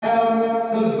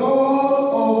the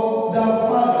God of the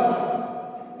Father,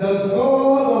 the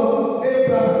God of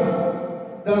Abraham,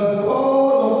 the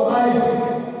God of Isaac,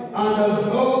 and the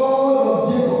God of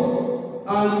Jacob.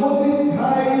 And Moses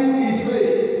hid his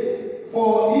face,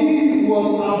 for he was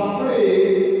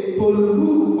afraid to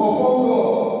look upon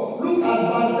God. Look at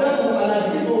verse 7, and I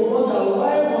begin to wonder,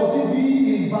 why must it be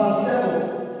in verse 7?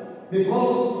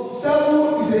 Because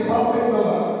 7 is a perfect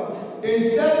number. In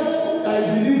 7, there is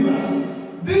deliverance.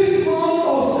 This month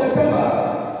of September,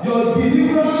 your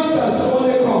deliverance shall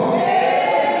surely come.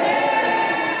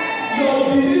 Your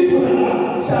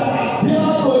deliverance shall appear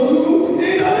to you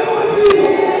in the name of Jesus.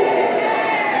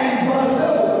 In verse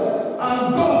 7, and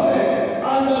God said,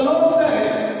 and the Lord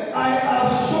said, I have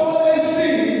surely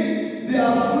seen the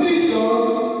affliction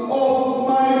of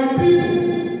my people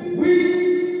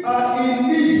which are in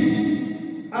Egypt,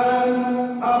 and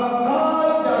have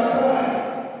heard their cry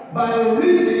by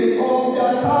reason of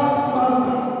their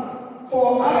taskmaster, for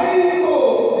I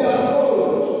know their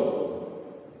sorrows.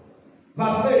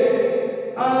 Verse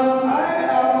 8, and I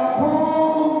have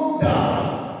come down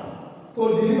to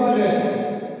deliver them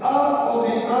out of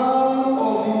the hand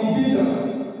of the Egyptians,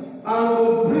 and to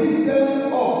bring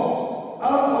them up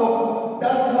out of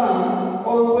that land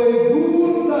unto a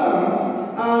good land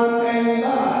and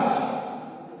enlarged,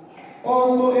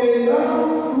 unto a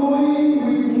land flowing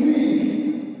with milk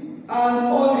and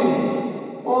honey,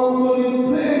 unto the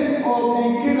place of the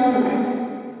Canaanites,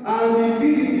 and the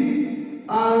Hittites,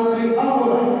 and the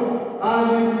Amorites, and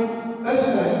the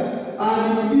Perizzites, and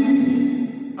the Hittites,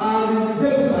 and the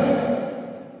Jebusites.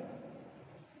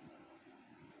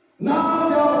 Now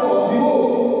therefore,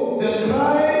 behold, the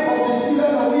cry of the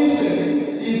children of Israel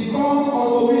is come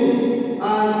unto me, and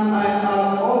I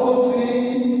have also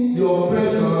seen the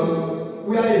oppression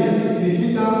wherein the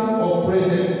Egyptians oppress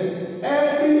them.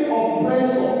 Every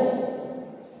oppressor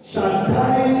shall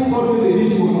die suddenly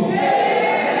this month.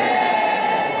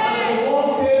 And the Lord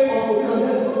came unto me and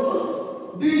said, son,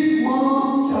 this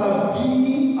month shall be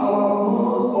our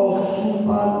month of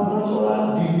supernatural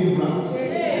deliverance.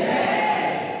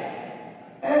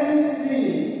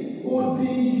 Anything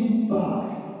holding you back,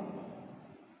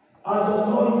 as the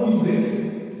Lord liveth,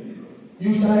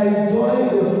 you shall enjoy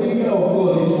the finger of God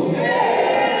this month.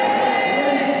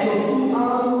 Raise your two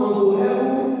hands unto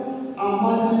heaven and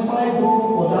magnify God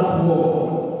for that word.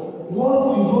 What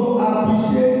you don't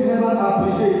appreciate, never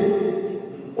appreciate.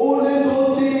 Only those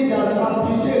things that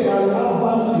appreciate that will have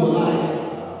value to your life.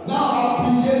 Now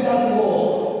appreciate that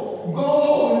word. God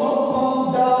will not come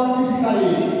down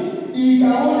physically. He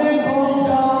can only come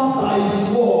down by his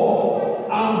word.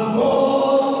 And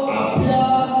God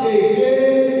appeared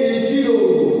again in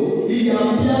Shiloh. He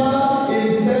appeared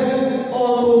himself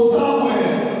unto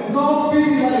Samuel, not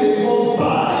physically, but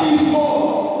by his word.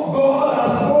 God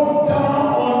has come down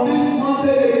on this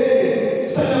mountain again,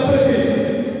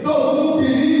 celebrating. Those who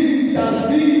believe shall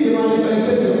see the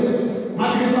manifestation.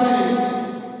 Magnify him,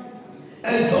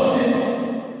 exalt him,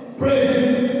 praise him,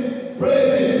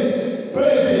 praise him,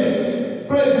 praise him,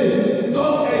 praise him.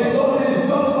 Just exalt him,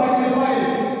 just magnify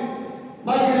him,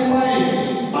 magnify him,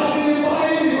 magnify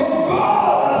him, because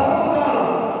God has come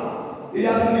down. He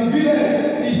has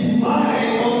revealed his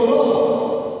mind unto us.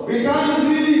 We can't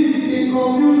live in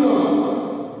confusion.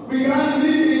 We can't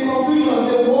live in confusion.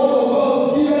 The word of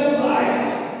God giveth light,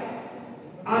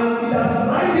 and it has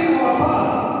lightened our path.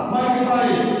 Magnify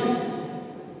him,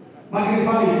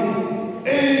 magnify him.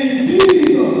 In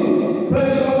Jesus'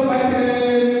 precious mighty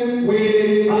name, we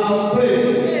are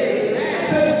praying.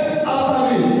 Say after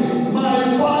me, my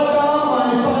Father,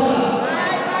 my Father.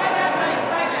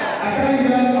 I can't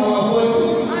hear our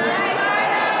voices.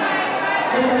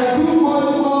 We can do much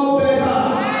more better.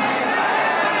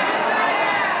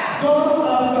 Just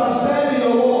as you have said in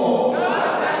your word,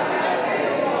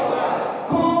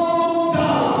 come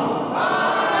down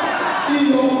in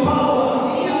your power,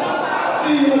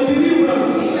 in your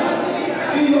deliverance,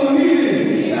 in your healing,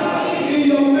 in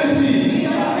your mercy,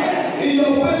 in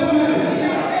your faithfulness,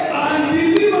 and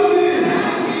deliver me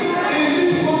in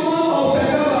this month of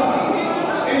September,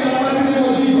 in the mighty name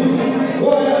of Jesus. Go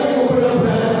ahead and open up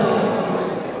prayer now.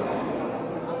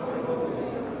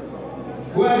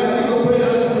 Go ahead and open up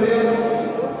prayer.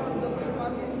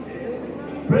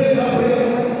 Pray that prayer.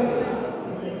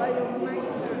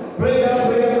 Pray that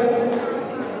prayer.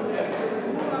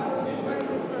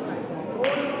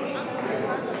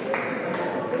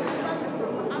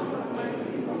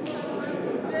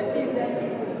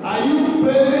 Are you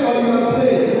praying or you are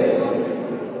praying?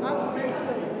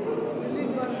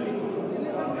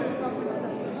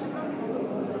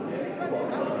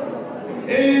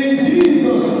 In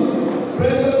Jesus'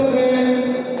 precious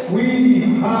name,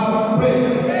 we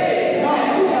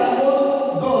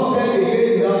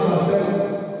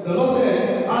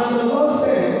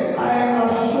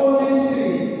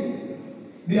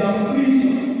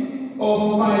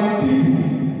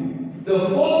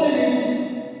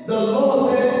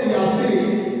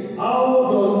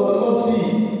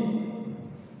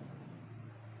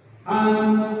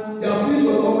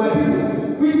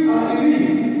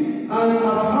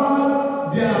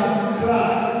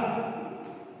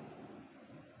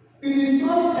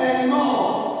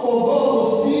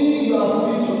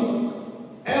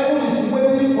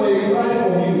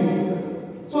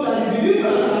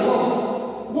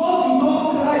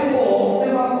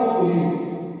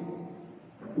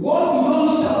What you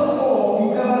don't shout for, you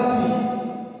never see.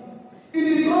 It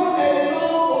is not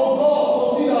enough for God to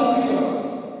see the vision.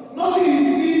 Nothing is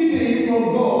hidden from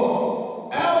God.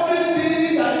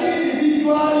 Everything that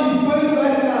individual is going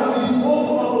right now is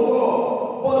open up to God.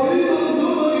 But you don't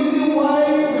know the reason why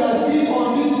we are still on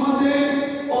this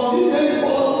mountain, on this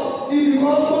spot, is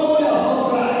because somebody has not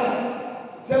cried.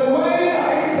 So when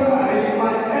I cry,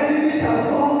 my enemies have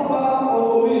come back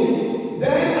unto me.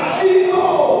 Then I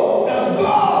know that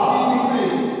God is with me.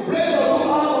 Raise your two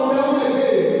hands on heaven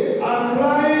again and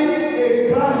cry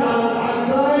a cry and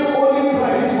cry only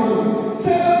cry this morning.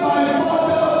 Say, my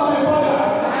Father, my Father.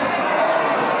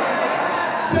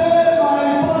 Say, my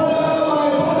Father, my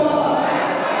Father.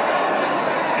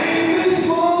 In this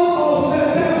month of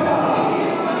September,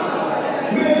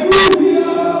 may you hear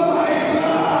my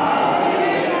cry.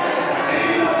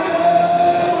 In the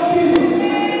name of Jesus.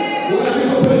 What have you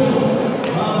got right now?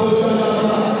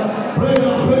 Pray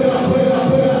now, pray now, pray now,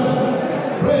 pray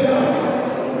now. Pray now.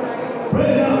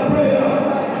 Pray now, pray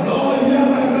now. Lord, hear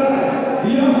my cry.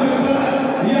 Hear my cry.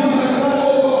 Hear my cry,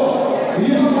 oh God.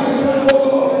 Hear my cry, oh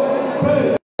God. Pray.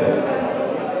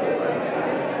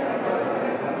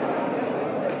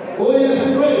 Oh yes,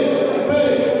 pray,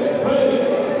 pray, pray.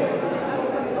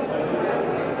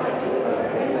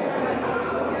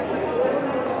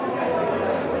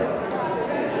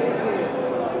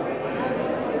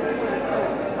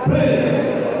 Pray.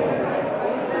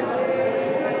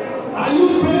 Are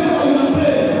you praying or you are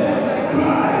praying?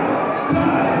 Cry,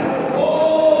 cry.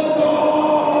 Oh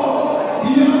God,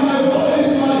 hear my voice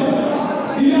this morning.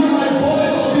 Hear my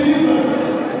voice of deliverance.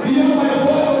 Hear my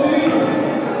voice of deliverance.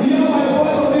 Hear my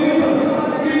voice of deliverance.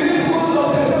 In this month of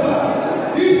September,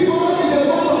 this month is a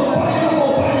month of fire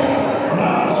for fire.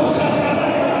 Rako Shakara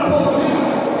Rapotonia.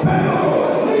 Pedro,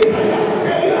 Nikaya,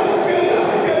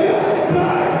 Keya.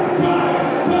 Cry, cry,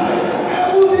 cry.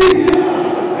 Everything here.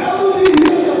 Everything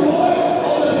hear the voice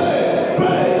of the saint.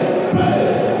 Pray, pray.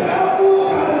 Everyone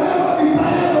can never be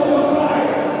tired of your cry.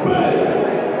 Pray,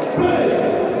 pray.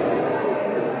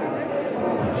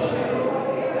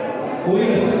 Oh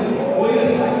yes, oh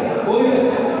yes, oh yes,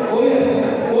 oh yes,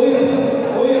 oh yes,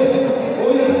 oh yes, oh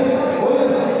yes, oh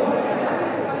yes,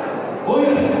 oh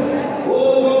yes.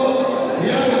 Oh Lord,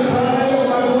 hear the cry of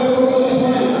my voice, oh God, this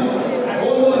morning.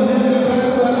 Oh Lord, hear the cry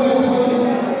of my voice this morning.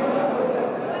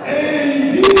 In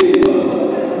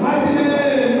Jesus' mighty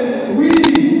name, we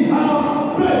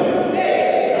have prayed.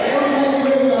 I don't know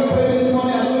where we are praying this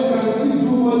morning. I know you can see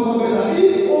too much more better.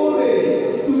 If only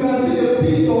you can see the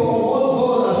picture of what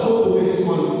God has shown to me this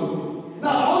morning.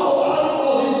 Now, I want to ask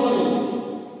all this morning,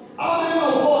 how many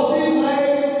of us feel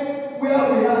like where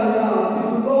we are now? If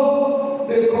you know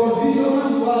the condition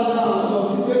you are now, your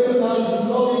situation now, you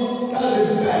love it, that's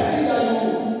the best thing that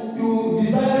you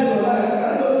desire in your life. Can I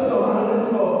just see your hand?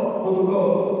 Let's go unto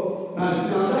God. Now,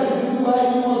 that is why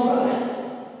you must cry.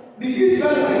 The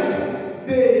Israelites,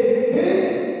 they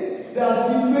hate their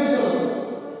situation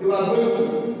they were going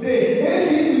through. They hate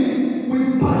it with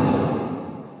passion.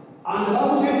 And the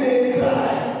Bible says they cry.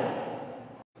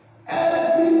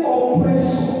 Every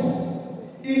oppression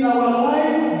in our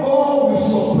life, God will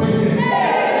suppress them.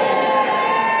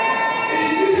 In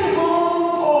this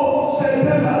month of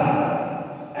September,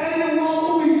 anyone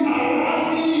who is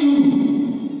harassing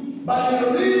you by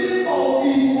the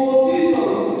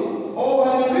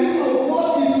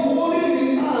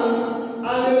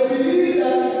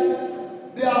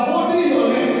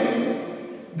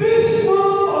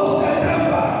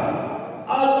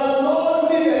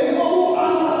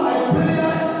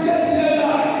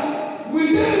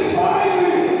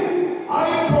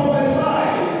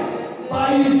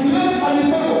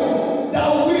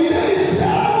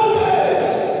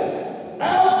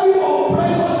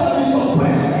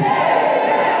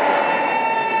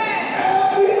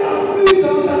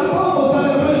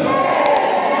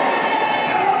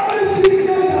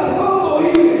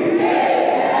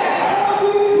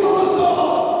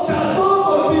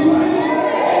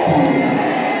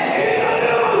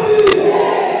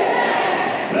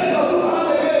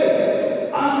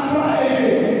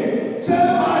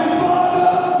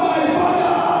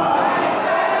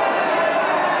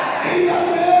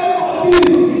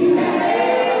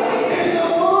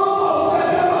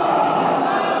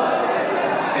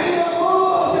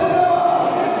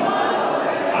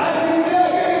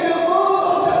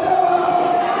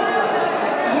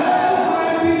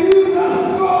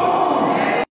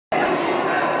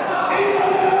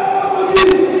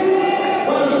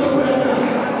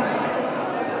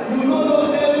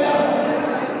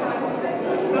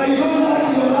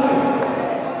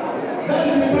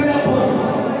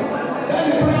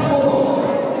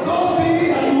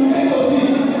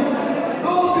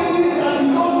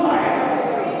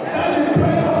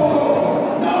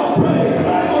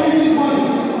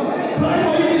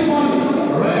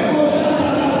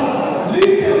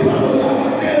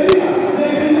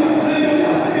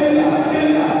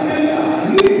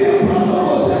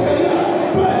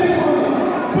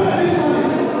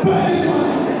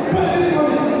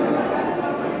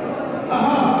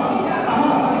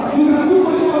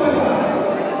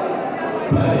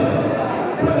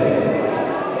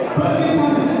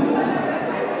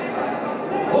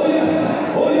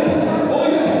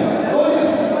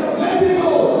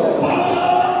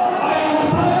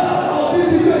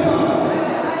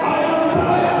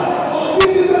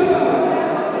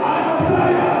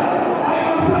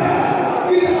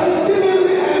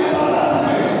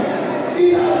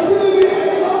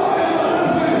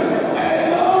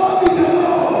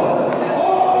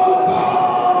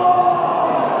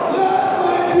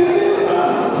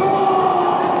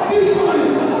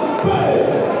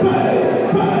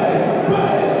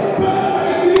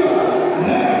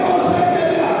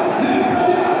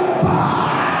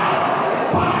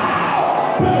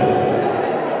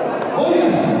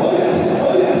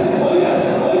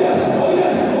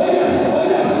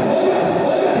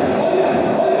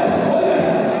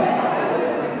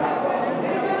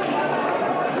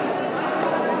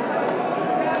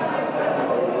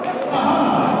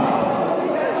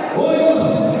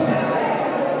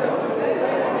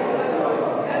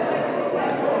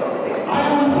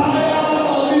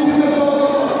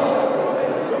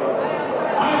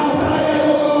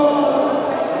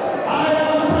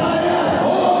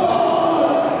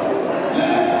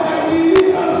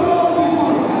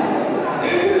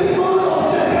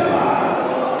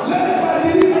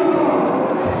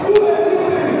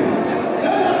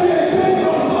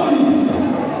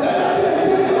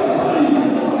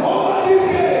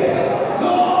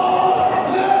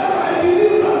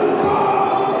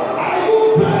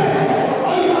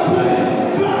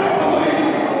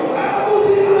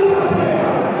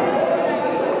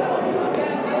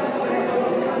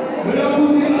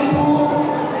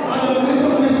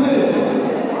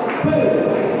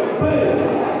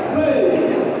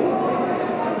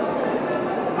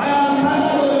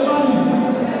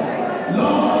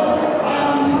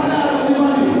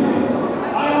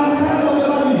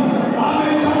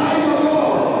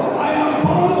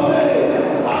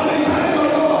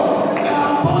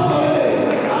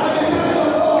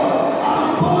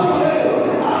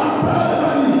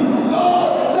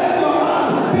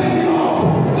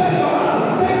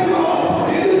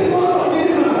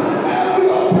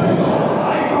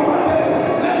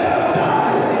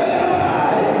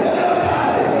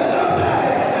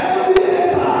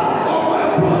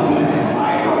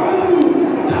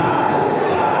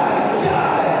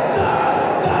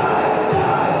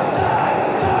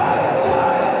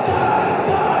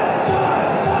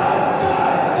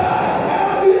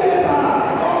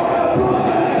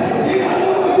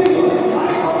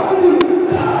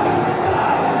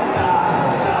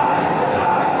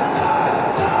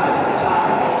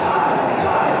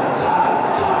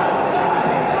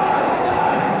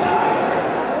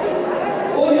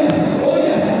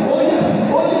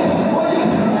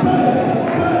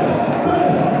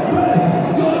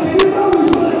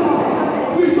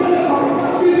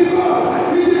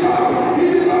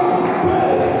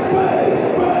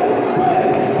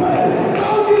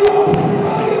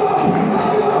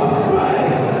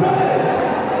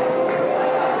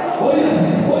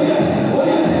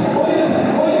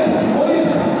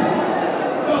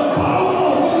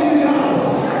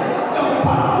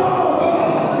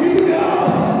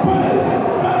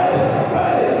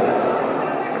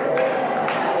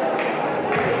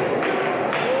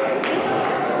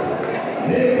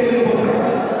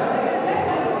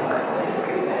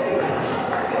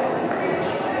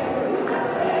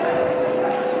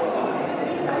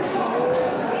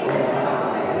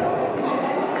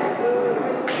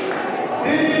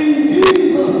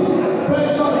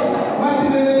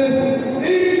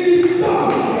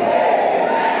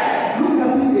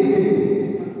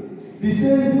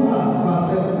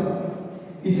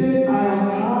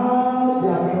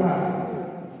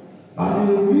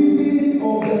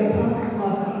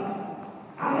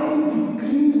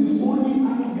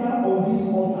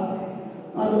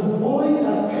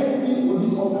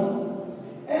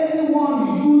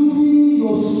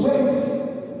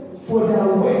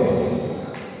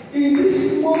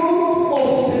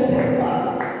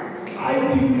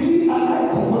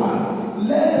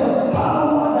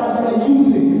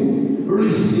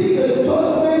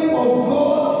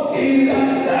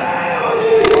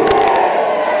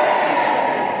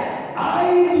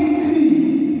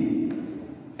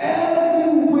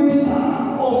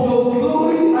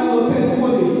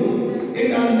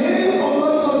In the name of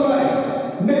Lord Jesus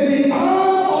Christ, may the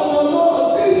arm of the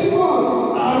Lord this month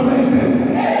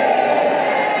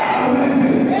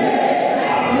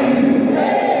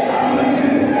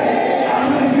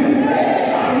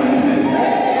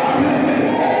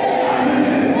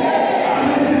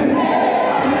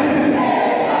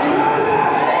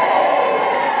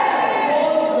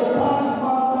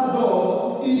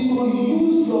will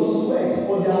use your sweat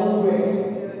for their own words.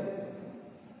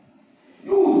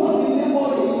 You will not be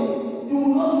laboring, you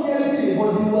will not see anything,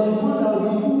 but you are the one that will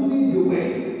be using the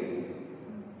words.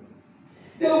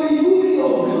 They will be using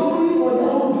your glory for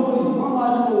their own glory. Mama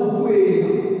no go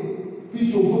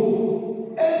fish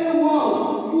go.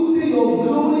 Anyone using your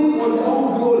glory for their own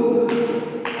glory.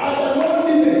 As the Lord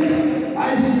liveth, I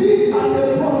speak as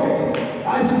a prophet. I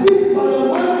speak by the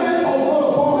word of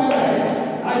God upon my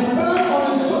life. I stand on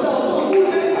the shoulder of those who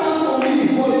lay hands on me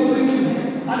for this reason.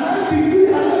 And I decree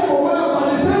and I command by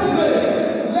the same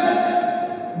grace, let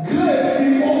grave be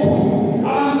open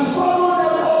and swallow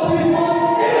them up this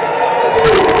morning.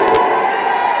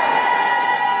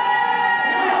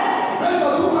 Raise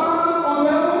your two hands on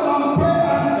heaven and pray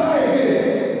and cry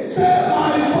again. Say,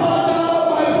 my Father,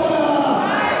 my Father.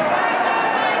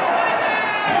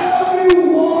 Every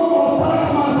word of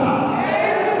taskmaster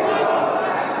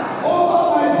over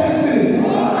my destiny,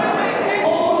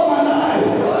 over my life,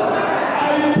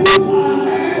 I put an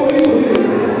end to it today.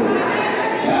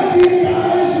 Let me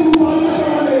die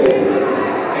supernaturally.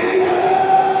 In the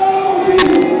name of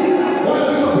Jesus. Why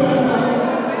do you pray now?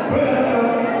 Pray now.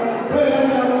 Pray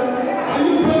now. Are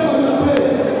you praying or not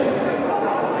praying?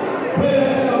 Pray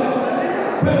now.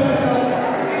 Pray now.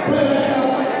 Pray now.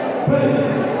 Pray.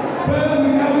 Pray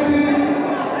with everything.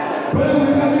 Pray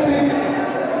with everything.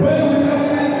 Pray with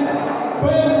everything.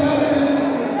 Pray with everything.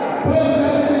 Pray with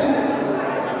everything.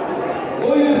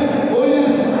 Oh yes, oh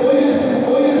yes, oh yes,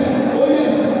 oh yes, oh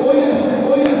yes, oh yes,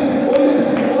 oh yes, oh yes,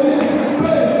 oh yes.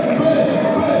 Pray, pray,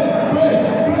 pray, pray,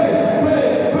 pray, pray,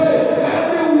 pray.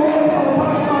 Every word of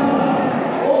taskmaster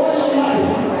over your life,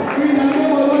 in the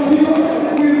name of Lord Jesus,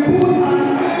 we put an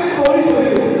end to it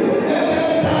today. Let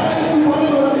them die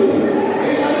supernaturally.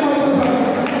 In the name of Jesus.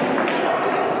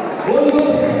 Holy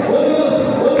Ghost, Holy Ghost,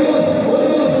 Holy Ghost, Holy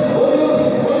Ghost, Holy Ghost,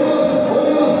 Holy Ghost,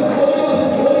 Holy Ghost, Holy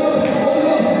Ghost, Holy Ghost, Holy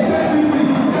Ghost. Set me free,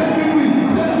 set me free,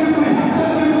 set me free,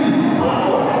 set me free.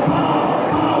 Power, power,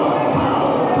 power,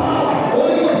 power, power.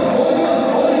 Holy Ghost, Holy Ghost,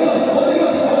 Holy Ghost, Holy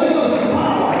Ghost, Holy Ghost.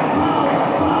 Power, power,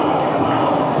 power,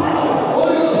 power, power.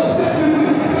 Holy Ghost, set me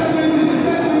free, set me free,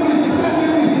 set me free, set me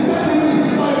free, set me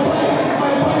free.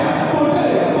 My fire,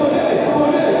 today, today,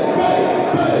 today. Pray,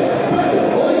 pray, pray.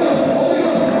 Holy Ghost, Holy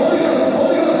Ghost, Holy Ghost,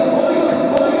 Holy Ghost, Holy Ghost,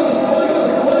 Holy Ghost, Holy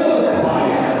Ghost, Holy Ghost.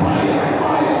 Fire, fire,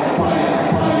 fire, fire,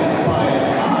 fire, fire.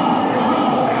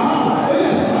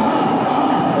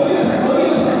 Oh yes, oh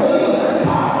yes, Holy Ghost, Holy Ghost.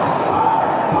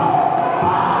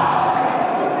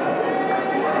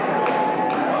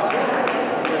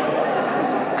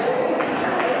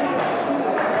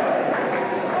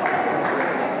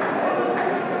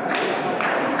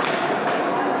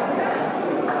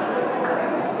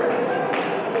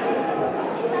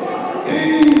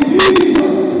 In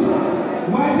Jesus'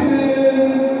 mighty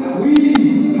name,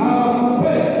 we have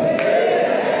prayed.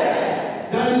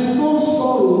 There is no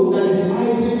sorrow that is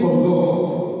hiding from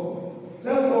God.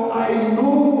 Therefore, I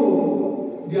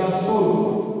know their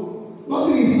sorrow.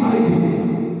 Nothing is hiding.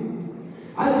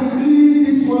 I decree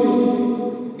this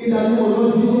morning, in the name of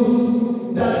Lord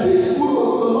Jesus, that this word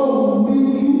of the Lord will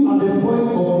meet you at the point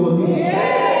of your need.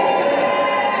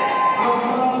 And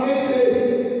verse 8 says,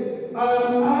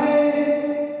 and I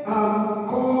am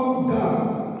come down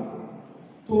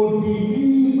to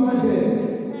deliver them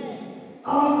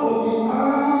out of the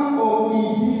arm of the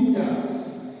Egyptians.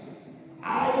 I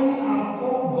have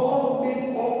come, God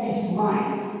make up his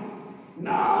mind.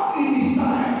 Now it is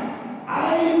time.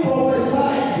 I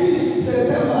prophesy this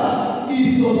September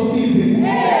is your season.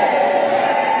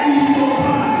 It's your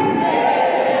time.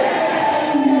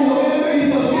 Your enemy is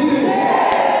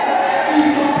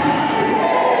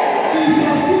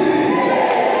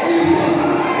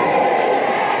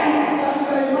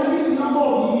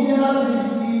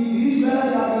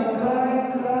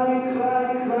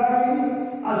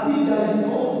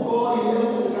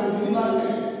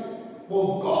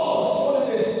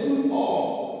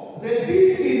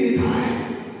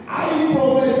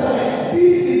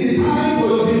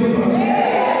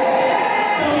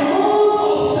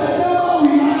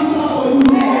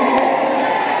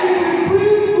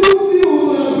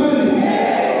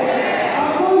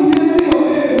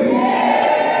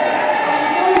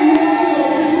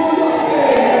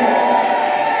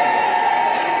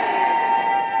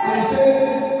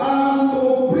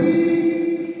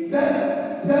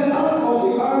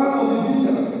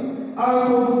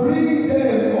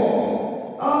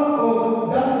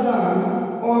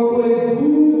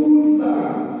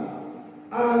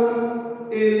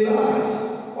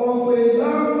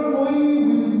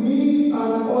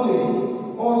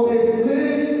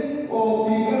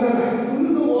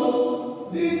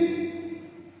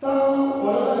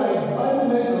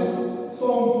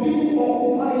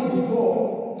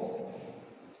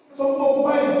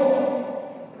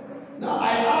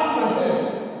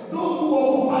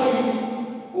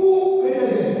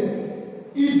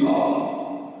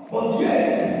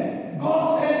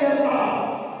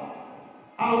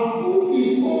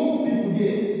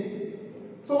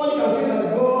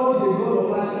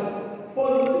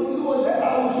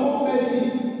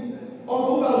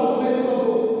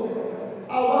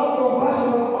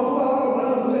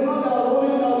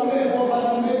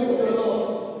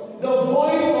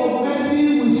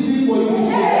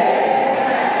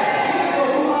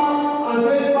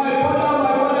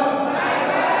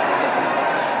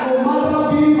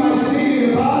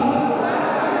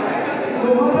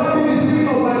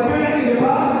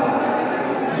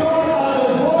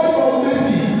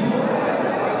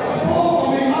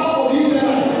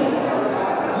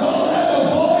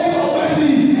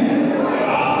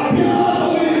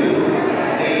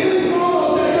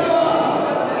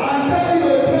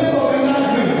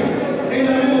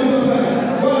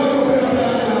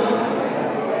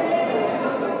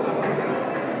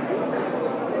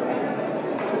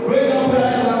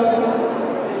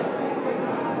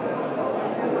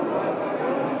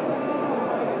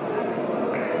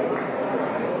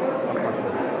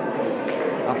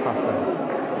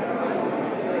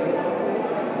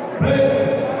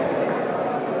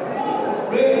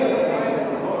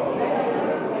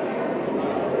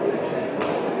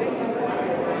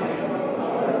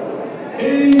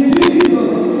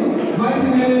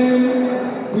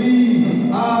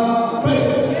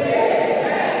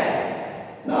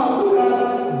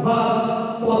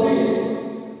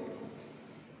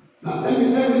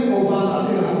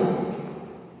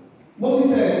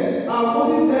And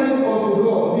Moses said unto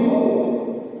God,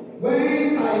 behold,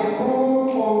 when I come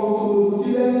unto the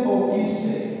children of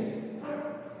Israel,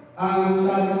 and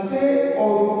shall say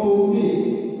unto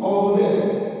them,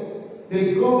 the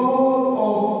God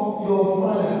of your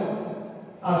fathers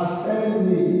has sent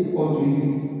me unto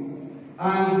you.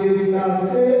 And they shall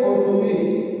say unto me,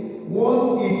 what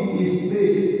is his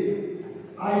name?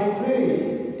 I pray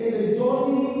in the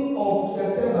journey of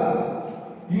September,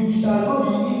 you shall not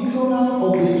be ignorant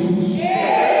of the truth.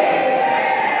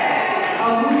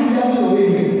 I'm not hearing your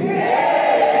amen.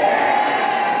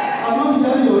 I'm not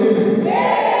hearing your amen.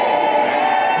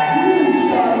 You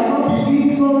shall not be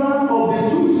ignorant of the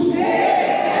truth.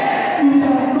 You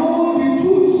shall know the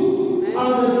truth,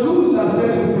 and the truth shall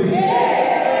set you free.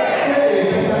 Say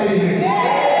a better amen.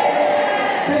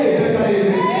 Say a better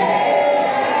amen.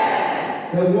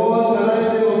 The words shall I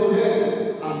say unto them,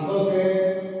 and God said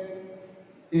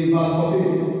in verse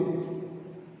 14,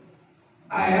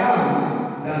 I am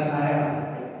that I am.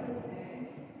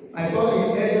 I thought the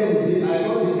angel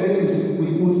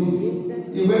with Moses.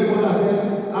 He went forward and said,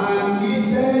 and he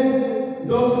said,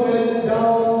 thus said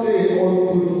thou say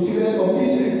unto the children of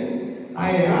Israel, I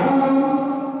am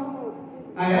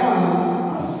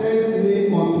has sent me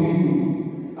unto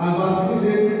you. And verse 3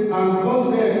 said, and God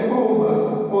said, moreover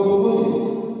unto Moses,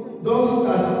 thus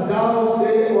shalt thou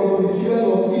say unto the children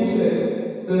of Israel,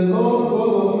 the Lord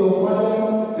God of your father,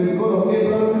 the God of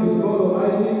Abraham, the God of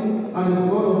Isaac, and the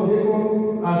God of Jacob,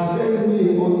 has sent me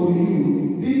unto you.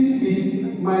 This is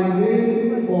my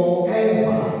name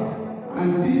forever, and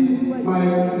this is my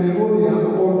memorial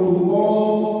unto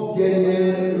all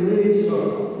generations.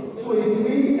 So it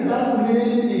means that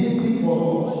name is still for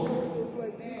us.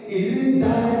 It didn't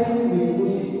die with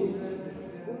Moses.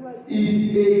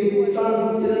 It's a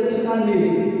transgenerational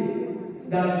name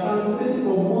that translates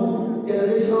from one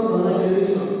generation to another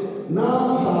generation.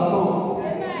 Now it's our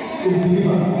turn to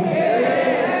deliver.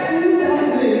 That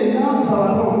name, now it's our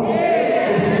turn to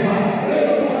deliver.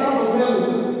 Let's go out of heaven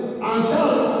and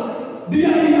shout, the I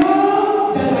am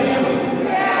that I am.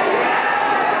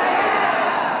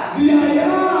 The I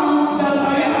am that I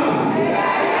am.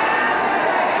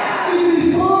 It is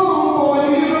come for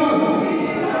deliverance.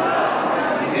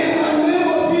 In the name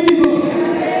of Jesus.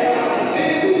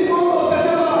 In this month of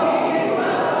September.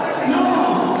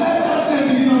 Now, let that name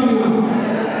be given now.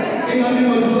 In the name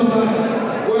of Jesus Christ.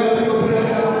 Go ahead and take a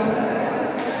prayer.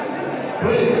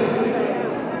 Pray.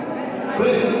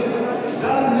 Pray.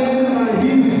 That name can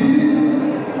heal disease.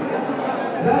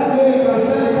 That name can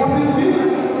set the captive free.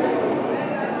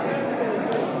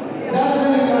 That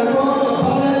name can turn the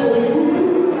barren to be fruitful.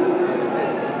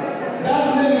 That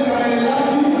name can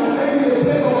enlarge you and take you to the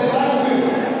place of enlargement.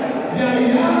 The I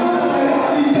am that I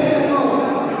am is there now.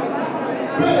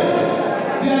 Pray.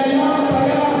 The I am that I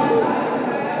am.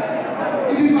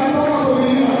 It is my power to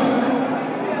deliver.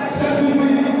 Set me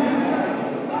free.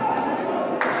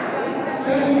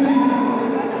 Set me free.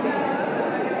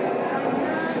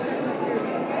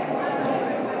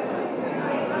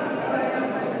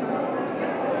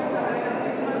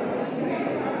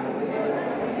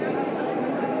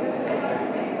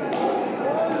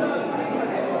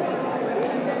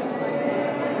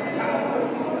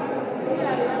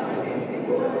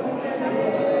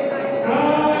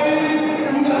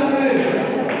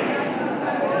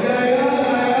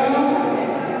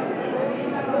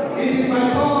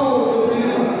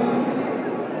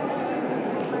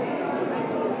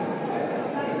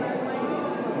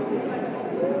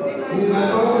 My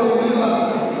father,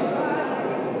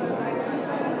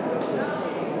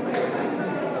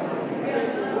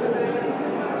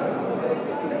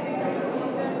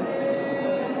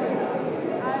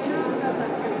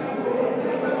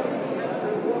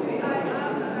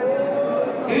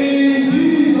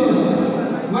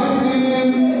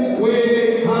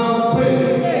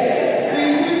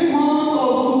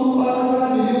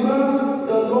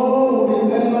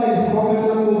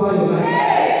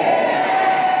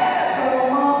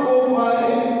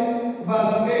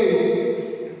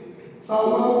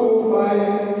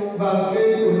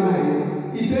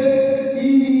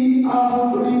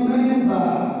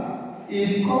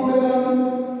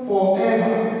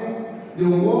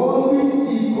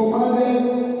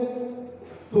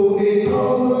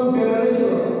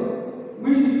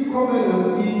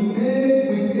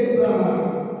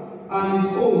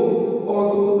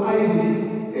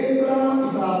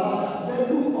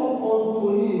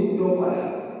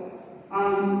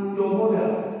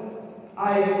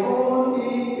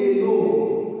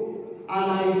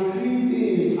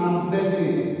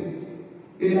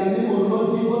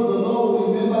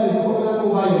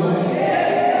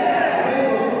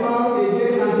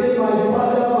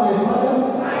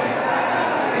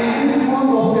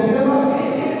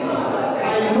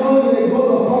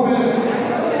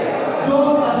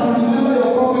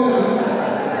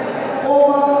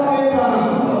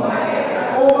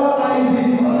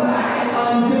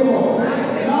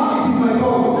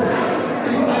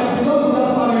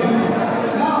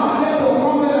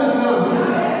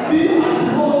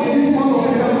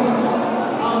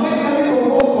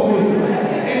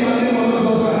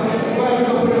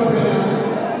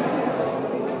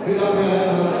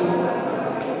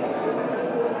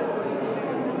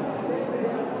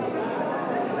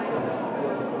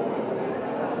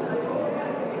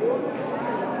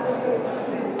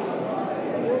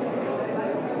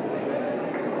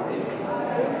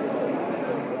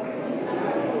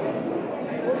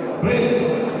 Pray.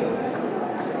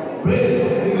 Pray.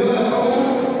 Remember the problem?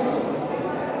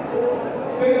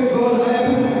 Faith God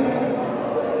heaven.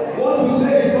 What we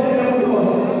say is not enough to us.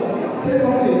 Say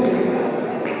something.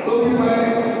 Don't be quiet.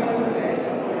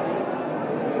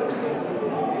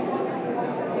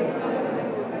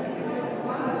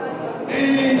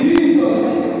 In Jesus'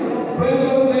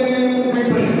 precious name we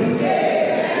pray.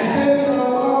 He says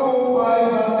Psalm 105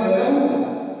 verse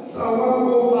 11. Psalm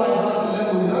 105 verse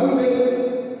 11. Now says,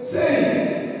 say,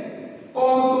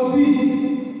 unto thee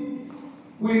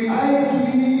will I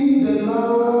give the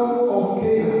land of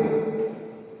Canaan,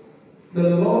 the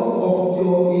Lord of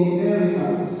your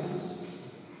inheritance.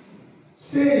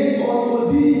 Say, unto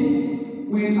thee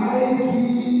will I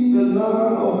give the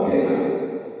land of Canaan,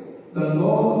 the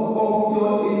Lord of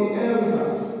your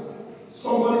inheritance.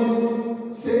 Somebody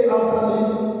say after me,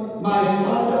 my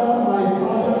Father, my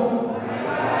Father.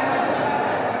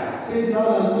 Say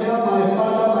loud and clear, my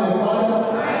Father, my Father.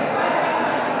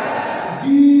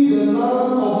 Give the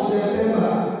land of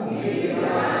September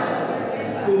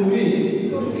to me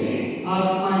as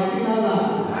my Canaan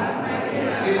land.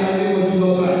 In the name of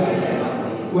Jesus Christ.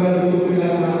 Where do you pray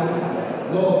that now?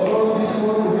 Lord, turn this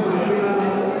one to be my Canaan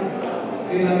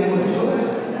land. In the name of Jesus.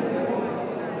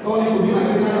 Turn it to be my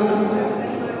Canaan land.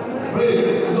 Pray,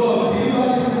 Lord, deliver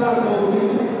this land unto me.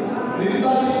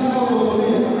 Deliver this land unto me.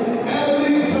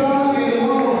 Every ground in the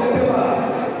month of September.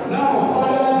 Now,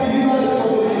 Father, deliver it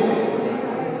unto me.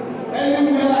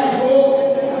 Anywhere I go,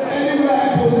 anywhere I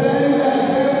possess, anywhere I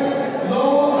step,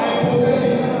 Lord, I possess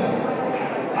it.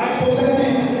 I possess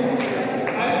it.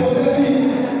 I possess it.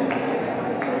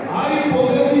 I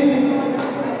possess it.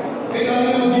 In the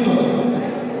name of Jesus.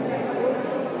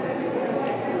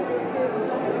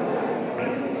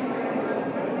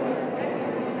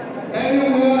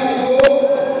 Anywhere I go,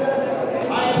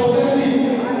 I possess it.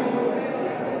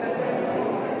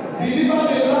 Deliver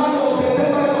the land of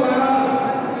September to my hand.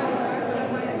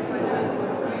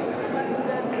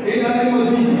 In the name of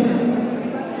Jesus.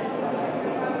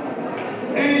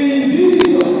 In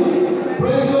Jesus'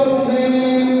 precious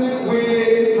name we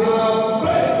have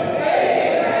prayed.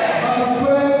 Verse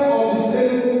 12 of the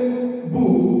same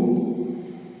book.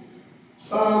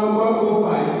 Psalm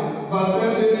 105. Verse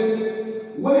 12 says,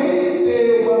 when they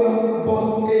were but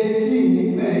a few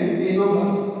men in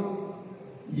numbers,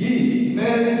 ye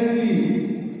very few,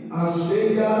 and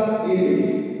strangers in it.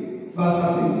 Verse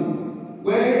 13.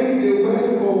 When they went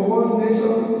from one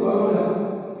nation to another,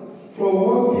 from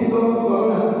one kingdom to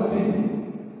another people.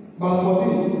 Verse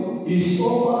 14. He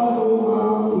suffered no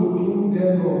man to do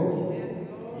them wrong.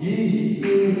 Ye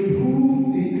improved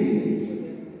the kings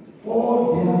for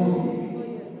their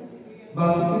sake.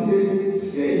 Verse 15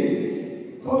 says, say,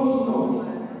 touch not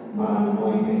my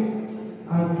anointing,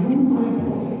 and do my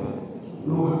prophet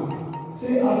no harm.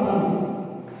 Say after me,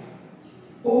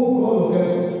 O God of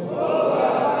heaven,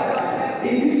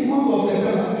 in this month of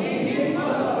September,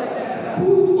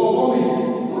 put upon me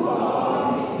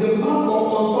the mark of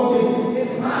untouchable.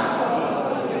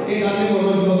 In the name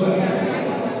of Jesus Christ.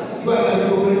 Go ahead and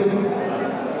go pray.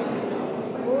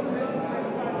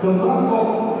 The mark of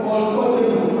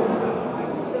untouchable.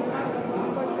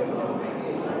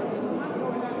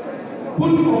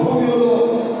 Put upon me, O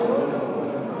Lord.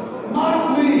 Mark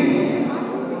me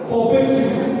for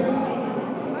breakthrough.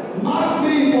 Mark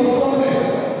me for success.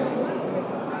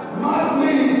 Mark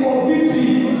me for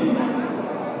victory.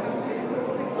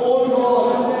 O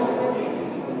Lord,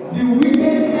 the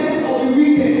wickedness of the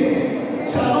wicked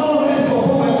shall not rest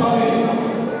upon my family.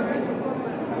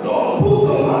 Lord, put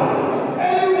the mark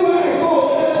anywhere I go.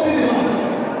 Let them see the mark.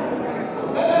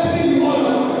 Let them see the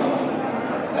honor.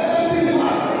 Let them see the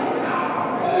mark.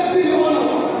 Let them see the honor.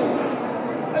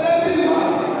 Let them see the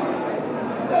mark.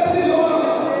 Let them see the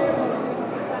honor.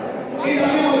 In the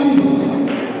name of Jesus.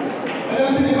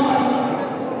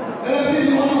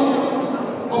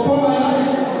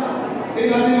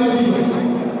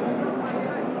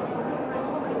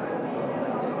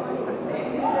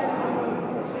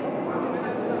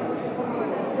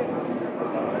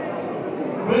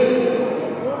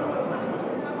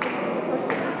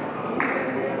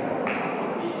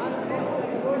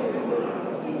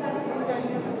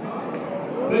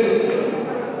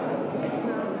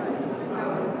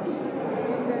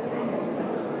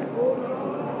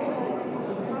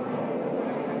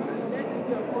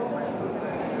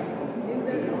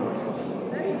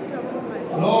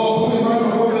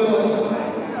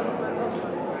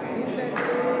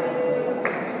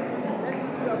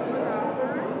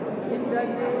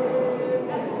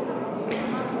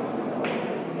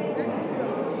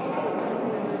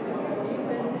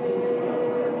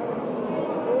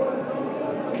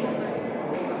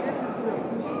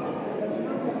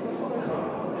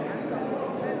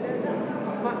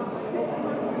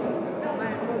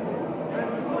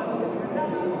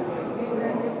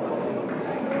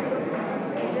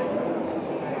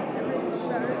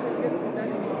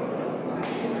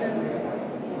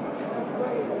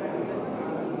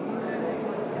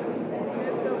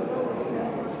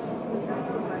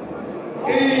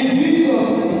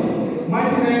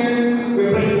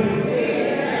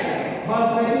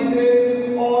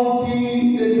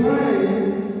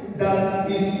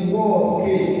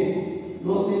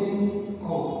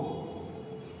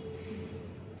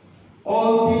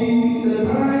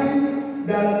 the time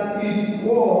that his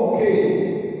word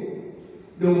came,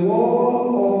 the word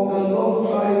of the Lord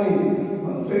tried him.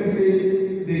 Verse 20 says,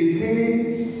 the king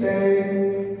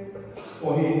sent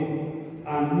for him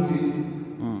and used it.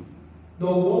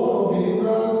 The word of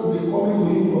deliverance will be coming to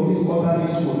him from this altar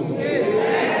this morning.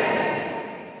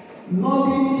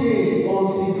 Nothing changed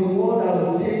until the word that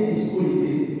will change is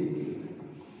holy.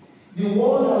 The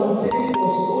word that will change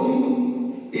was holy.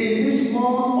 In this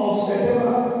month of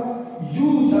September, you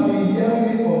shall be hearing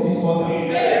it from this altar.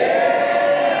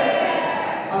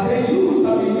 I said, you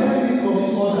shall be hearing it from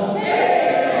this altar.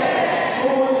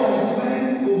 Someone that is meant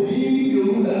to be the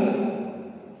ruler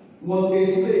was a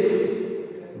slave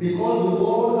because the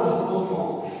word has not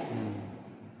come.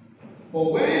 But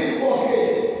when the word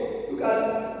came, look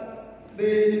at the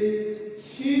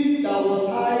sheep that was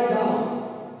tied down.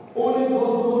 Only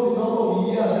God knows the number of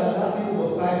years that thing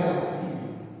was tied down.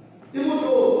 Even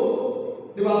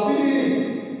though they were feeding him,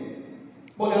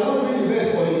 but they are not doing the best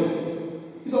for him.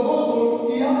 He's supposed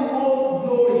to, he has more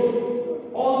glory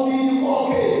until the word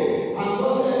came. And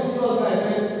God said, Jesus Christ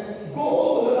said, go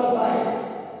to the other side.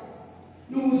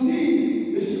 You will see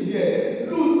the sheep there.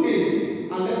 Loose him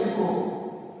and let him come.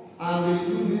 And they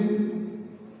lose him,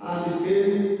 and they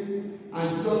came, and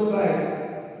Jesus Christ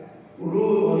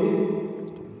rolled on it.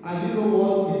 And you know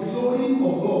what? The glory of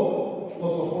God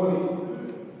was upon it.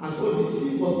 And so the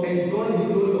sheep was enjoying the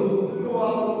glory of God. You know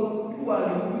who are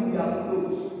removing their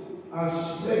clothes and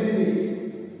spreading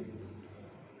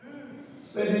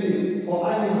it for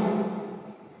animal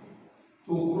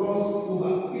to cross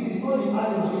over. It is not the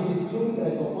animal, it is the glory that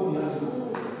is upon the animal.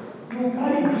 You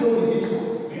carry glory this one.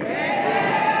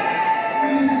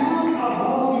 It is not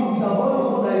about you, it's about the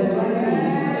one that is like you.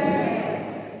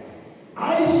 I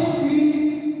speak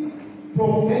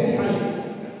prophetically.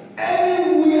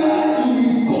 Anywhere you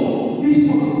will go this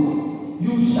month,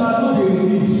 you shall not be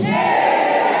refused.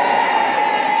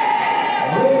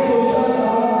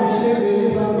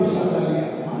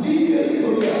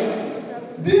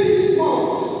 This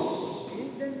month,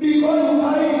 because you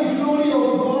carry the glory of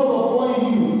God upon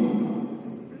you,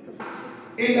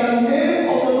 in the name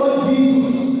of the Lord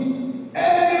Jesus,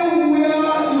 anywhere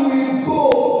you will go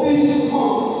this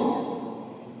month,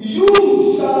 you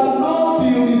shall not be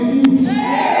refused.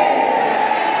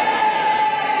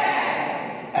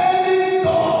 Any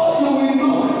door you will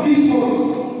knock this month,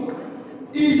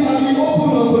 it shall be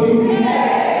opened unto you.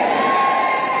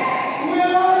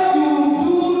 Where you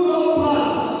do not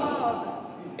pass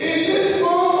in this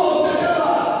month of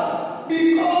September,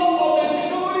 because of the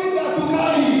glory that you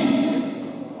carry,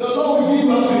 the Lord will give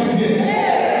you a again.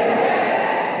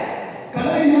 Can I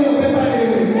hear a better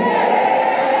amen?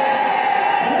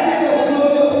 Can I hear a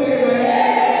glorious amen?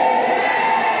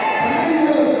 Can I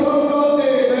hear a glorious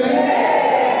amen?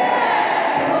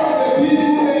 Shout a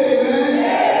beautiful amen.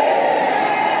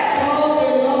 Shout a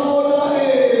louder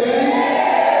amen.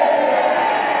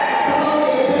 Shout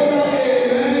a better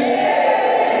amen.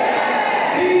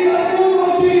 In the name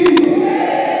of Jesus.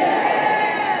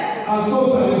 And so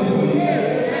shall it be for you.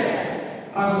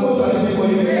 And so shall it be for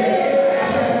you.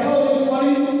 As I close this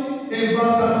morning in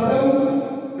verse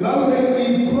 37, the Bible says,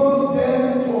 he brought them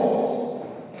forth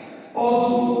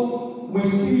also with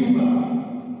silver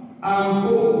and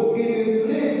gold in the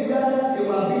place where they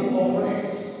were being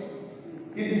oppressed.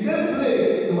 In the same place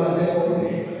they were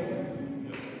decorated.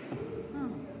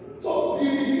 So the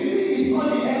beginning is not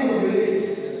the end of the race.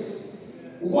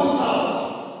 Watch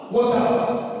out. Watch out.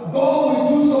 God will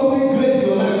do something great in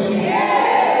your life this morning.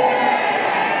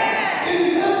 In the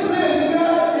same place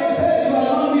where they said you are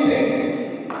not needed,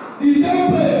 the same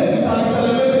place you shall be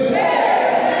celebrated.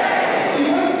 You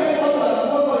can't get what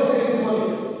God is saying this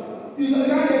morning. You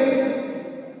can't get it.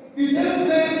 The same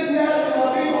place where you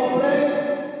are being oppressed,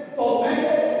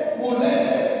 tormented,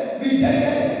 molested,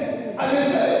 rejected. And they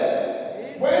said,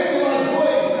 when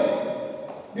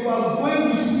they were going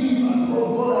to see and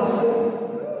God has spoken.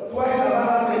 Twice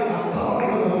about it and power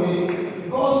away.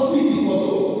 God speaks it was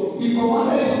so. He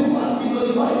commanded his woman, he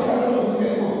notified the council of the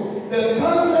kingdom. The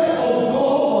counsel of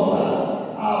God was that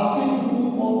I have seen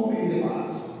people mock me in the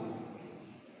past.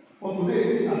 But today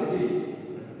things have changed.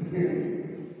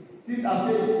 Things have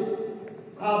changed.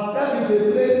 I have stepped into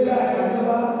a place where I can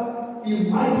never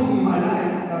imagine in my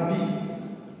life I can be.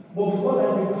 But because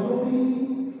there is the glory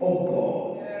of God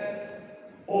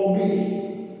on me,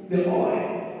 the oil,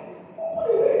 open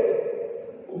the way.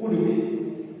 Open the way.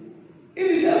 In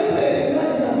the same place, where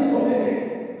they have been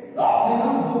tormented. No, they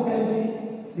can't go empty.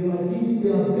 They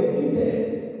are begging them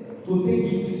to take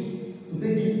it.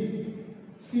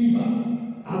 Silver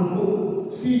and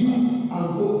gold. Silver and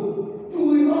gold. You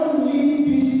will not leave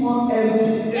this one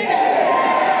empty.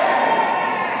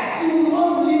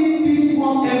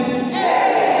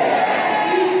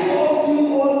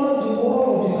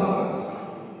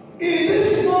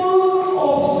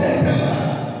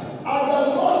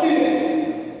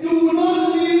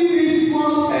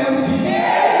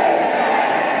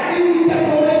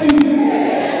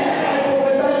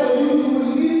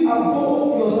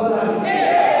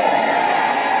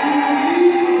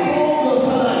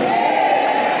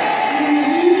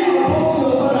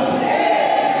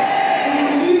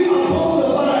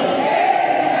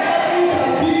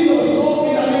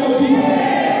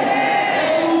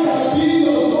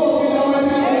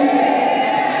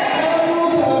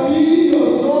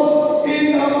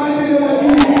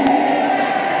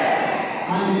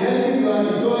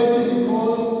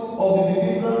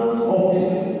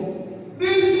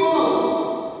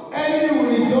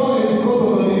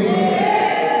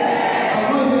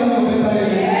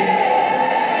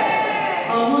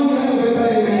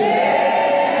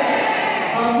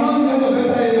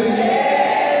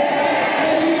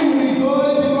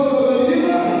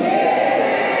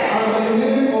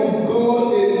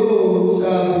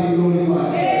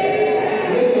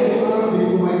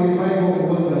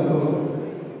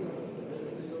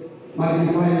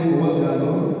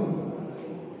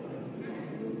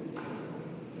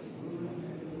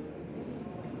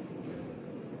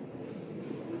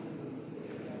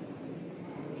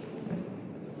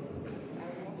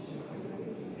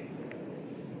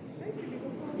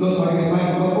 Just magnify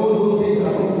because all those things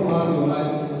are going to pass in your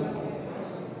life.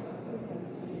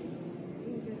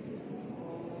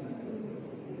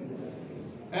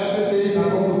 Everything shall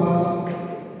come to pass.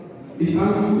 It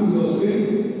comes to your spirit.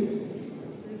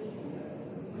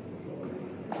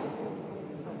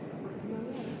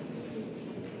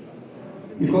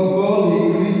 Because God will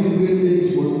increase you greatly this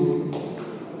month.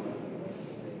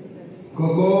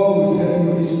 Because God will set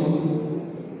you this month.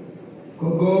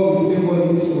 Because God will favor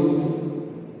you this month.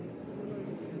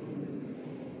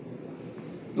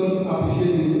 Just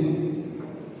appreciate it.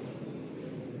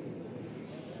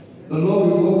 The Lord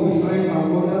will work with signs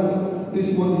and wonders this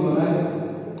month in your life.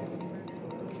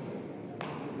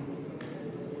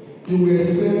 You will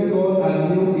experience God and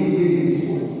know again in this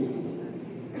month.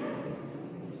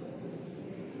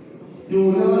 You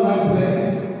will never lack bread.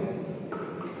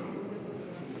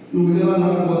 You will never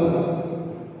lack water.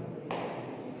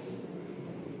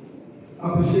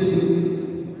 Appreciate you.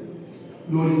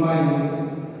 Glorify you.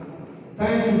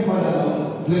 Thank you, Father.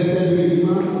 Blessed be you,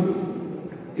 man.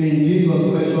 In Jesus'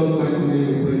 precious mighty name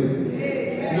we pray.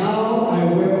 Amen. Now I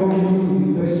welcome you to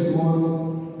the best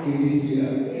month in this year.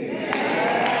 Amen.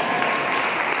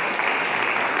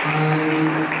 And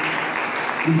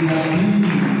it shall be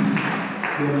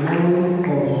the month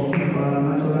of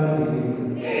supernatural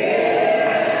beginning.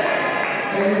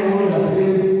 Anyone that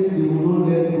says you will not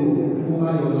let go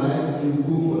over your life, you will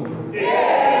go for it.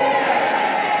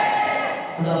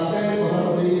 As I've said for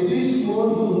Saturday, this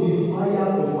month will be fire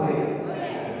for fire.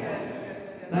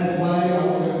 That's why I'm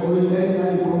encouraging every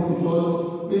time you come to church,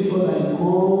 make sure that you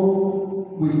come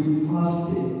with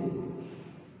fasting.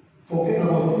 Forget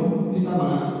about food this time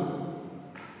around.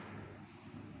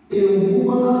 A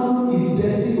woman is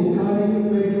destined to carry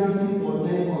pregnancy for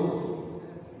 9 months.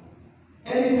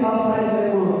 Anything outside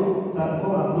 9 months that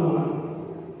God has known.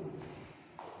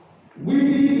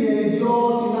 Weeping may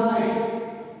endure tonight,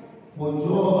 but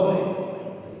joy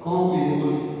comes in the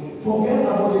morning. Forget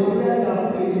about the prayer you have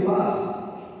prayed in the past.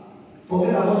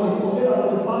 Forget about the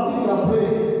fasting you have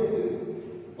prayed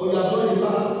or you have done in the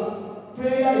past.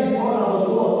 Prayer is all about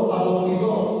what? About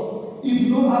result. If you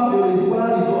don't have the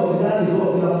required result, desired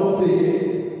result, you have not prayed yet.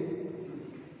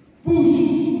 Push.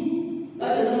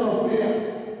 That's the meaning of prayer.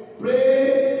 Pray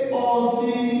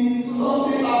until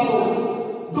something happens.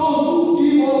 Those who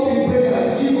give up in prayer,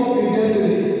 give up in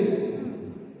destiny.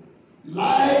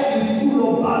 Life is full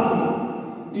of battle.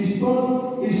 It's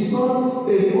not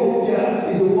a warfare,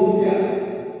 it's a warfare.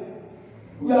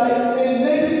 We are a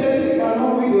lazy person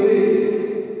cannot win the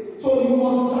race. So you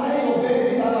must tie your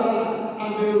baby salad and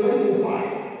be ready to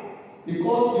fight.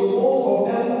 Because the hosts of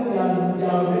heaven they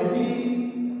are ready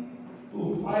to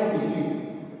fight with you.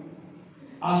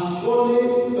 And surely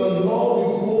the Lord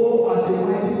will go as a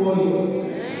mighty warrior.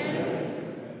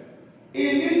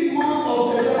 In this month of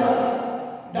September,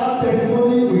 that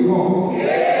testimony will come.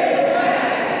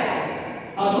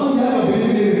 I don't have a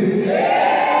belief in it. That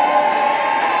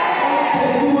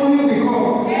testimony will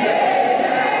come.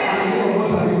 And God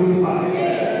shall be glorified.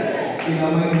 In the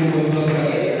mighty name of Jesus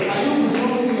Christ. Are you with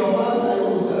something in your hand that you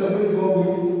want to celebrate God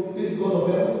with? This God of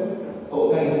heaven? Oh,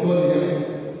 there is God in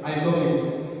heaven. I love him.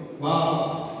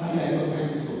 Wow. That I just thank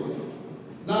you so much.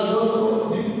 Now,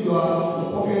 don't dip your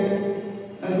pocket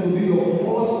and will be your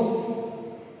first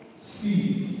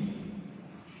seed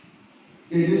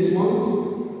in this month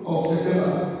of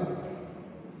September.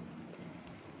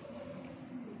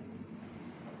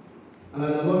 And as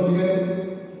the Lord gives,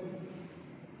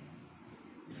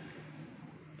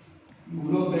 you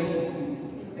will not beg for food.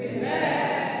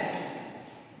 Amen.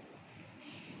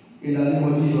 In the name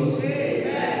of Jesus.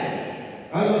 Amen.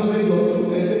 I just place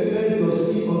your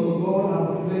seed unto God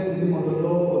and bless the name of the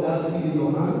Lord for that seed in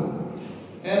your hand.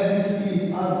 Every seed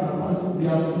has the capacity to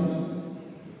bear fruit.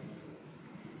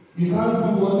 You can't do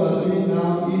what you are doing now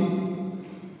if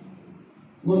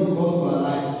not because you are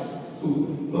alive. So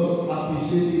just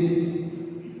appreciate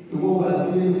it. The one who has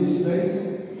given you the strength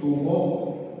to walk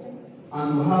and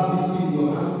to have this seed in your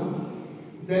hand.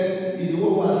 He said, "Is the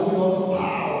one who has given us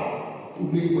power to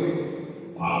make wealth.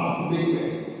 Power to make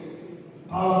wealth.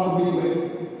 Power to make wealth."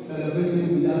 Celebrating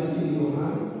with that seed in your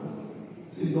hand.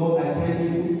 Say, "Lord, I thank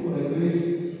you for the grace.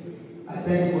 I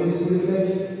thank you for this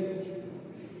privilege.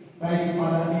 Thank you,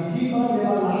 Father. The giver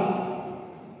never lack.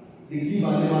 The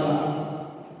giver never lack.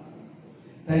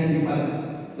 Thank you, Father."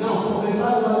 Now, prophesy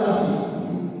about that seed.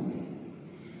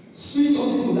 Speak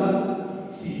something to that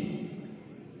seed.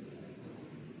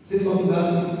 Say something to that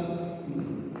seed.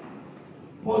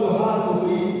 Pour your heart to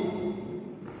it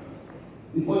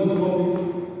before you drop it.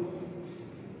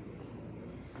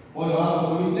 Pour your heart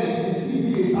to it. Let the seed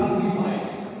be a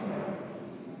sacrifice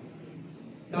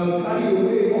that can carry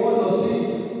away all your sins.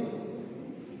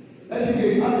 Let it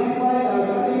be sacrifice and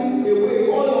carry away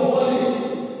all your body.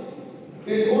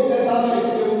 In the Old Testament,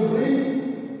 they will bring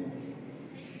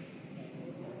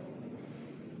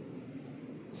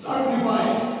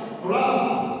sacrifice, ram,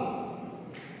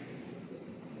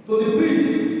 to the priest,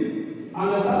 and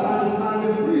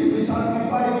the priest will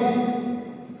sacrifice it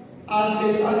as a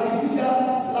sacrificial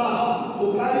lamb to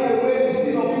carry away the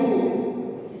sin of people.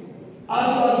 As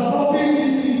you are dropping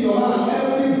this seed in your hand,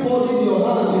 everybody in your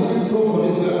hand is being thrown on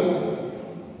this ground.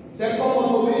 Say, come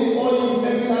unto me, all you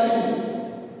everybody,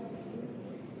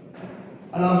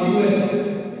 and I'll give you rest.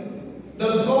 The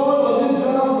God of this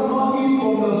ground will not eat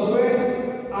from your sweat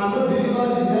and not deliver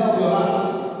the hair of your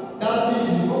hand. That means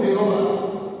you become a robber.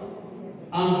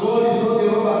 And God is not a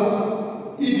robber.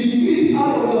 If he eats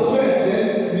out of your sweat, then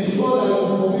be sure that he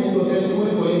will fulfill your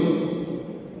testimony for you.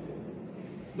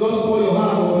 Just pour your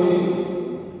hand over him.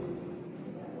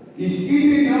 He's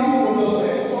eating out from your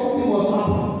sweat. Something must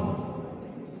happen.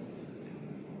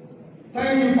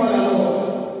 Thank you, Father Lord.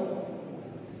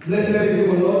 Blessed be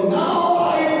the Lord. Now I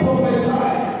prophesy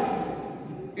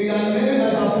in the name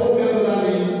that I spoke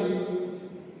every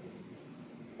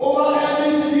over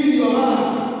every seed in your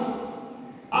hand.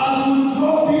 As you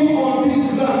drop it on this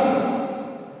ground,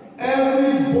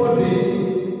 everybody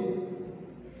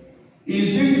is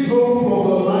being thrown from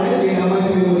your life in the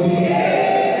mighty name of Jesus.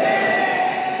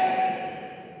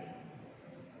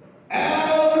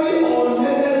 Every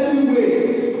unnecessary weight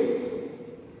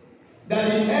that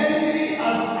the enemy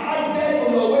has added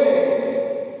to your way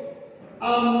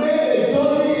and made a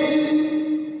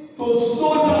journey to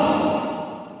slow down.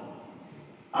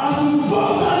 As you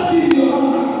drop that seed in your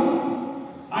hand,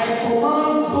 I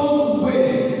command those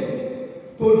weights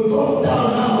to drop down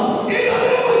now. In the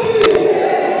name of Jesus.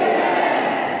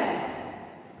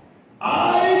 I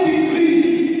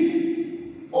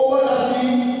decree over that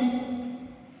seed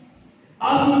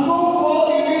as you come forth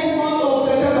in this month of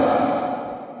September,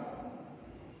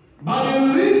 by the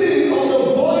reason of the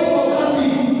voice of that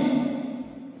seed,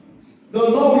 the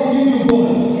Lord will give you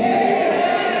voice.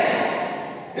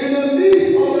 In the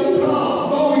midst of the crowd,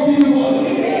 God will give you voice.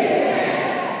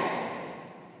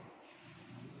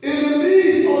 In the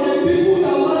midst of the people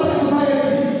that matter in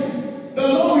society, the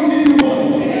Lord will give you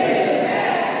voice.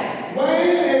 When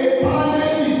a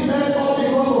panel is set up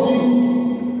because of you,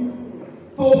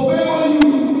 to favor you,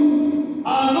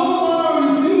 and no man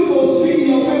refuse to speak in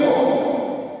your favor,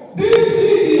 this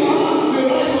seed in your hand will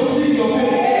right to speak in your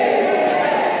favor.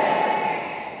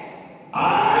 I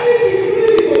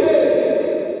decree today,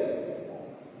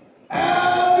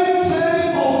 every trace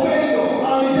of failure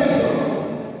and rejection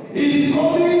is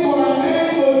coming to an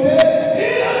end today.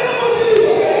 In the name of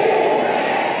Jesus.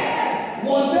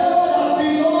 Whatever that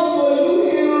belongs to you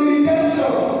in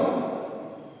redemption,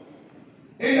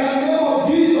 in the name of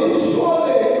Jesus,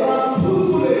 surely and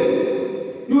truthfully,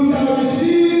 you shall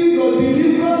receive your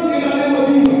deliverance in the name of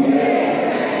Jesus.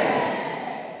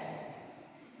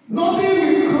 Nothing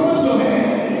will cross your head.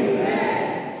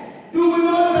 You will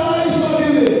not die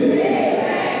suddenly.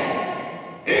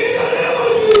 In the name of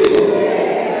Jesus.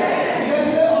 Yes,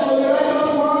 say, of the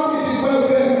righteous one, it is well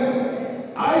with them.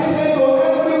 I say to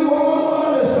everyone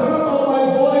under the sound of my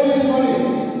voice this morning,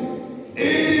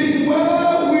 it is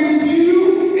well with you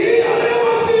in the name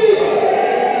of Jesus.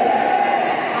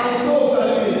 And so shall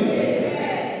it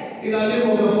be. In the name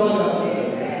of the Father,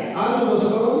 and of the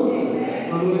Son,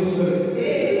 and Holy Spirit.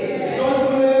 Just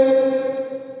pray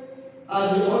as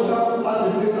the usher, as the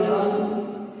plate around,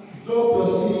 drop your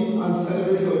seed and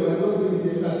celebrate your life. Don't do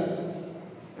it like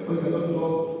everybody cannot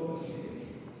drop the seed.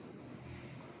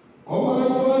 Come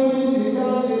and join me, sing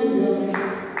hallelujah.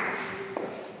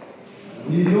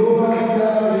 You know my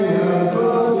God, we have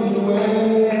done it well.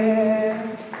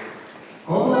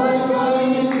 Come and join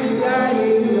me, sing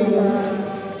hallelujah.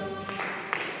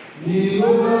 You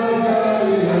know my God,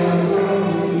 we have done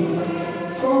it well.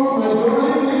 Come and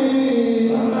join me.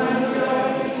 Come and join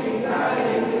me, sing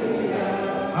hallelujah.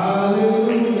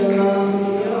 Hallelujah.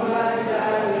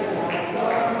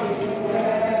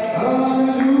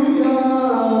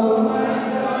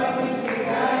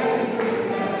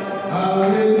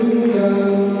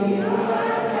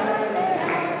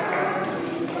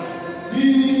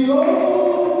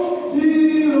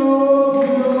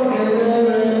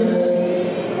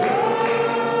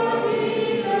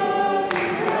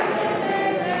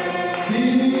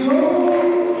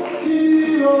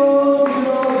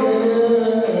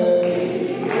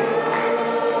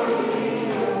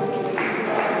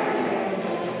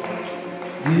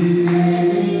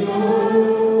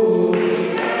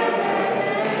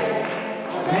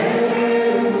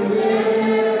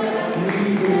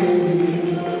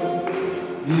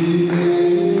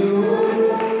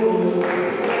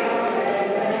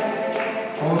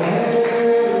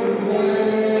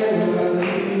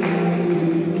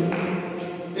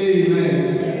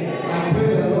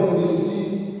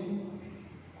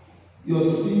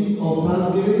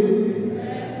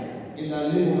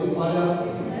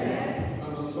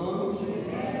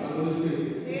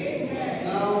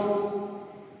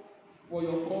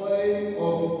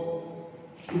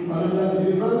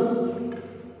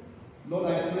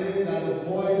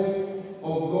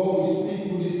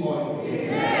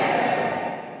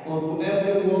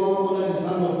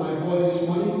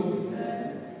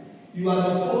 You are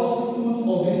the first fruit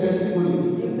of the testimony.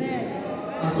 Amen.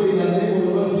 And so in the name of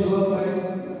the Lord Jesus Christ,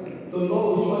 the Lord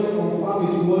will surely confirm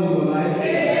His word in your life.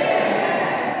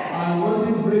 And once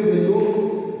you break the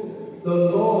yoke, the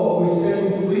Lord will set you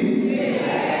free.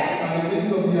 And the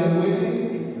reason of the anointing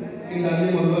in the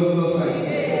name of the Lord Jesus Christ.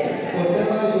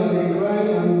 Whatever you have been crying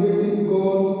and waiting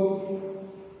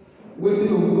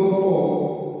on God for,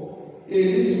 in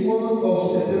this month of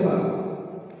September,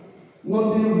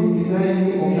 nothing will deny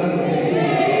you of that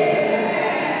testimony.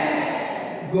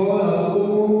 God has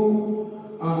spoken,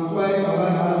 and twice have I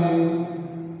heard Him,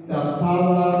 that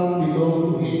power belongs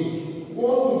to Him.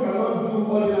 What you cannot do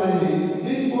ordinarily,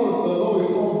 this month the Lord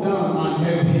will come down and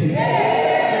help you.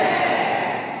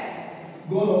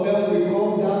 God of heaven will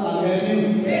come down and help you.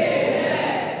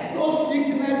 No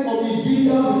sickness of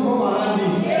Egyptian will come around you.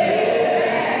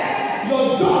 Your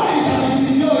joy shall be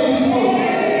secure in this month.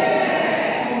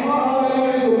 You will not have any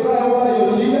reason to cry over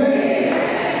your children.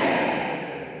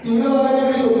 You will not have any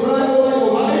reason to cry over your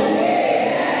wife.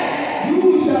 You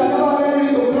shall never have any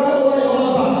reason to cry over your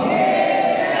husband.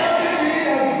 Everything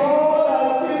that God has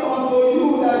given unto you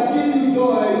that gives you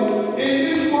joy, in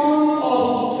this month of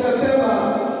September,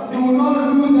 you will not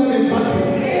lose them in battle.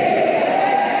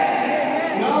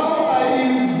 Now I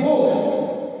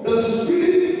invoke the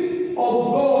Spirit of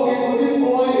God into this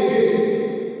oil again,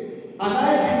 and I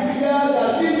declare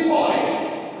that this oil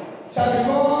shall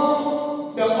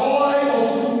become the oil of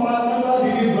supernatural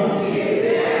deliverance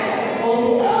unto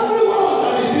everyone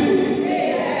that receives it.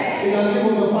 In the name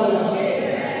of the Father,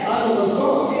 and of the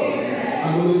Son,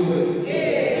 and the Holy Spirit.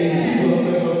 In Jesus'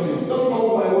 precious name. Just come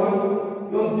by one.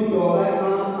 Just give your right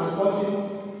hand and touch it.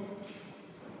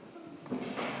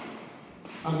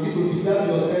 And begin to declare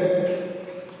to yourself,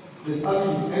 the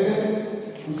service is ended.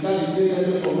 We shall be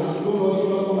patient from now. Don't rush,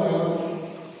 don't come by one.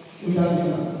 We shall be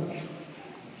done.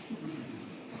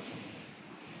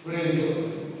 Praise God.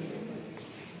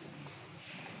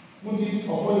 Put it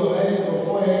upon your head, your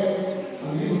forehead,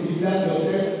 and begin to declare to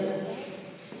yourself.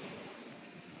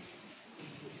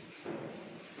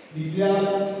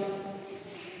 Declare.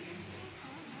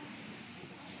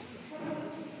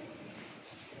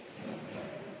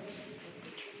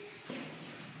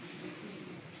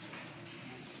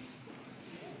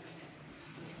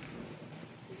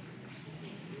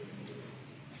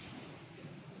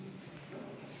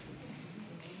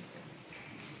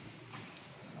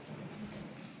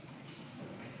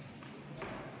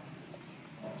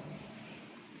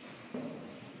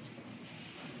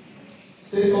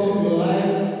 Say something to your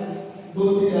life.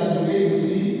 Those things that you may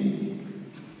see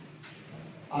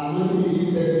are not to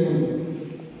give testimony.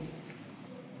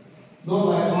 Not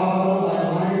by power, not by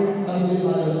mind, that is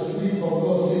by the Spirit of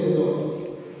God, says the Lord.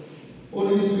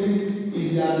 Holy Spirit is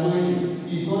the anointing,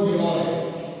 is not the oil.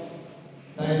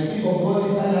 The Spirit of God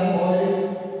inside that oil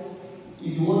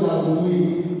is the one that will do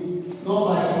it. Not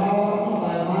by power, not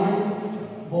by mind,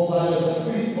 but by the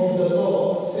Spirit of the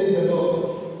Lord, says the Lord.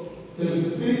 The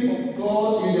Spirit of God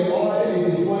in the oil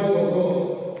is the voice of God.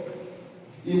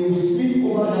 He will speak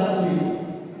over that thing,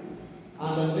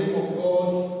 and the name of God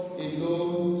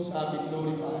alone shall be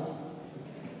glorified.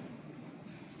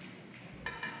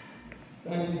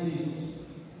 Thank you, Jesus.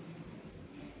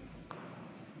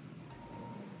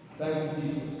 Thank you,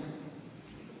 Jesus.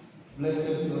 Blessed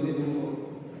be your name, Lord.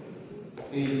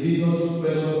 In Jesus'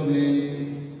 precious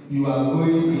name, you are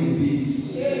going in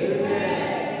peace.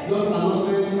 Amen. Just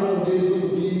announcement, Saturday is going to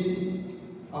be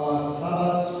our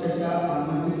Sabbath special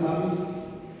anointing service.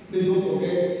 Please don't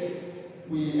forget,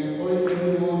 we encourage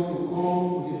everyone to come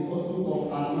with a bottle of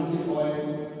anointing oil.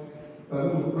 We are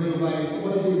going to pray over it.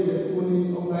 Somebody gave a testimony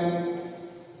sometime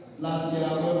last year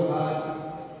when we had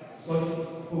such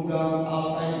program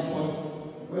outside the church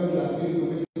where we are still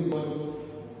doing God.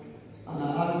 And I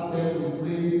asked them to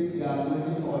bring the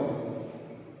anointing oil.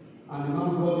 And the man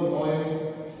brought the oil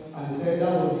and said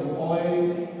that was the oil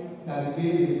that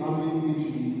gave the family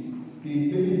victory. The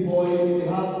baby boy, they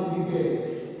have baby girls,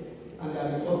 and they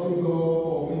are trusting God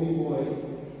for baby boy.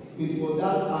 It was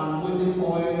that anointing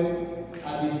oil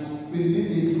and they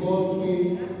believed in God's way.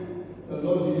 The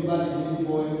Lord delivered the baby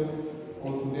boy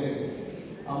unto them.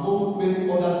 Among many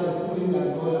other testimonies that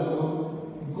God has done,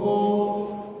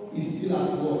 God is still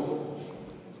at work.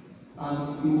 And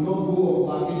He will not go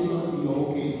on vacation in your own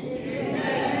case.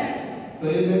 Amen. The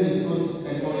amen is most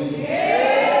encouraging.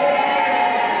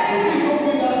 So we don't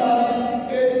bring that service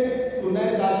 8 to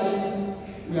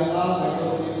 9:30. We are out by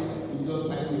God in just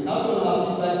 5 minutes. I'm going to have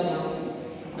it right now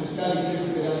and share the grace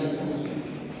together in fellowship.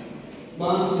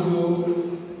 One to you,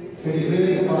 may the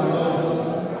grace of our Lord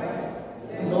Jesus Christ,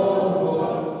 the love of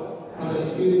God, and the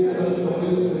Spirit of the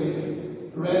Holy Spirit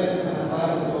rest and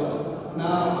abide with us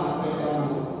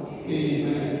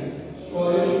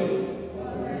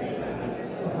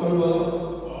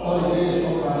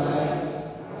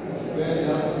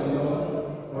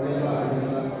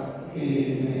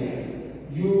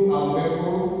You are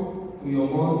welcome to your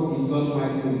month in God's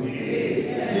mighty name.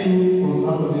 See you on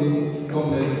Saturday. God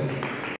bless you.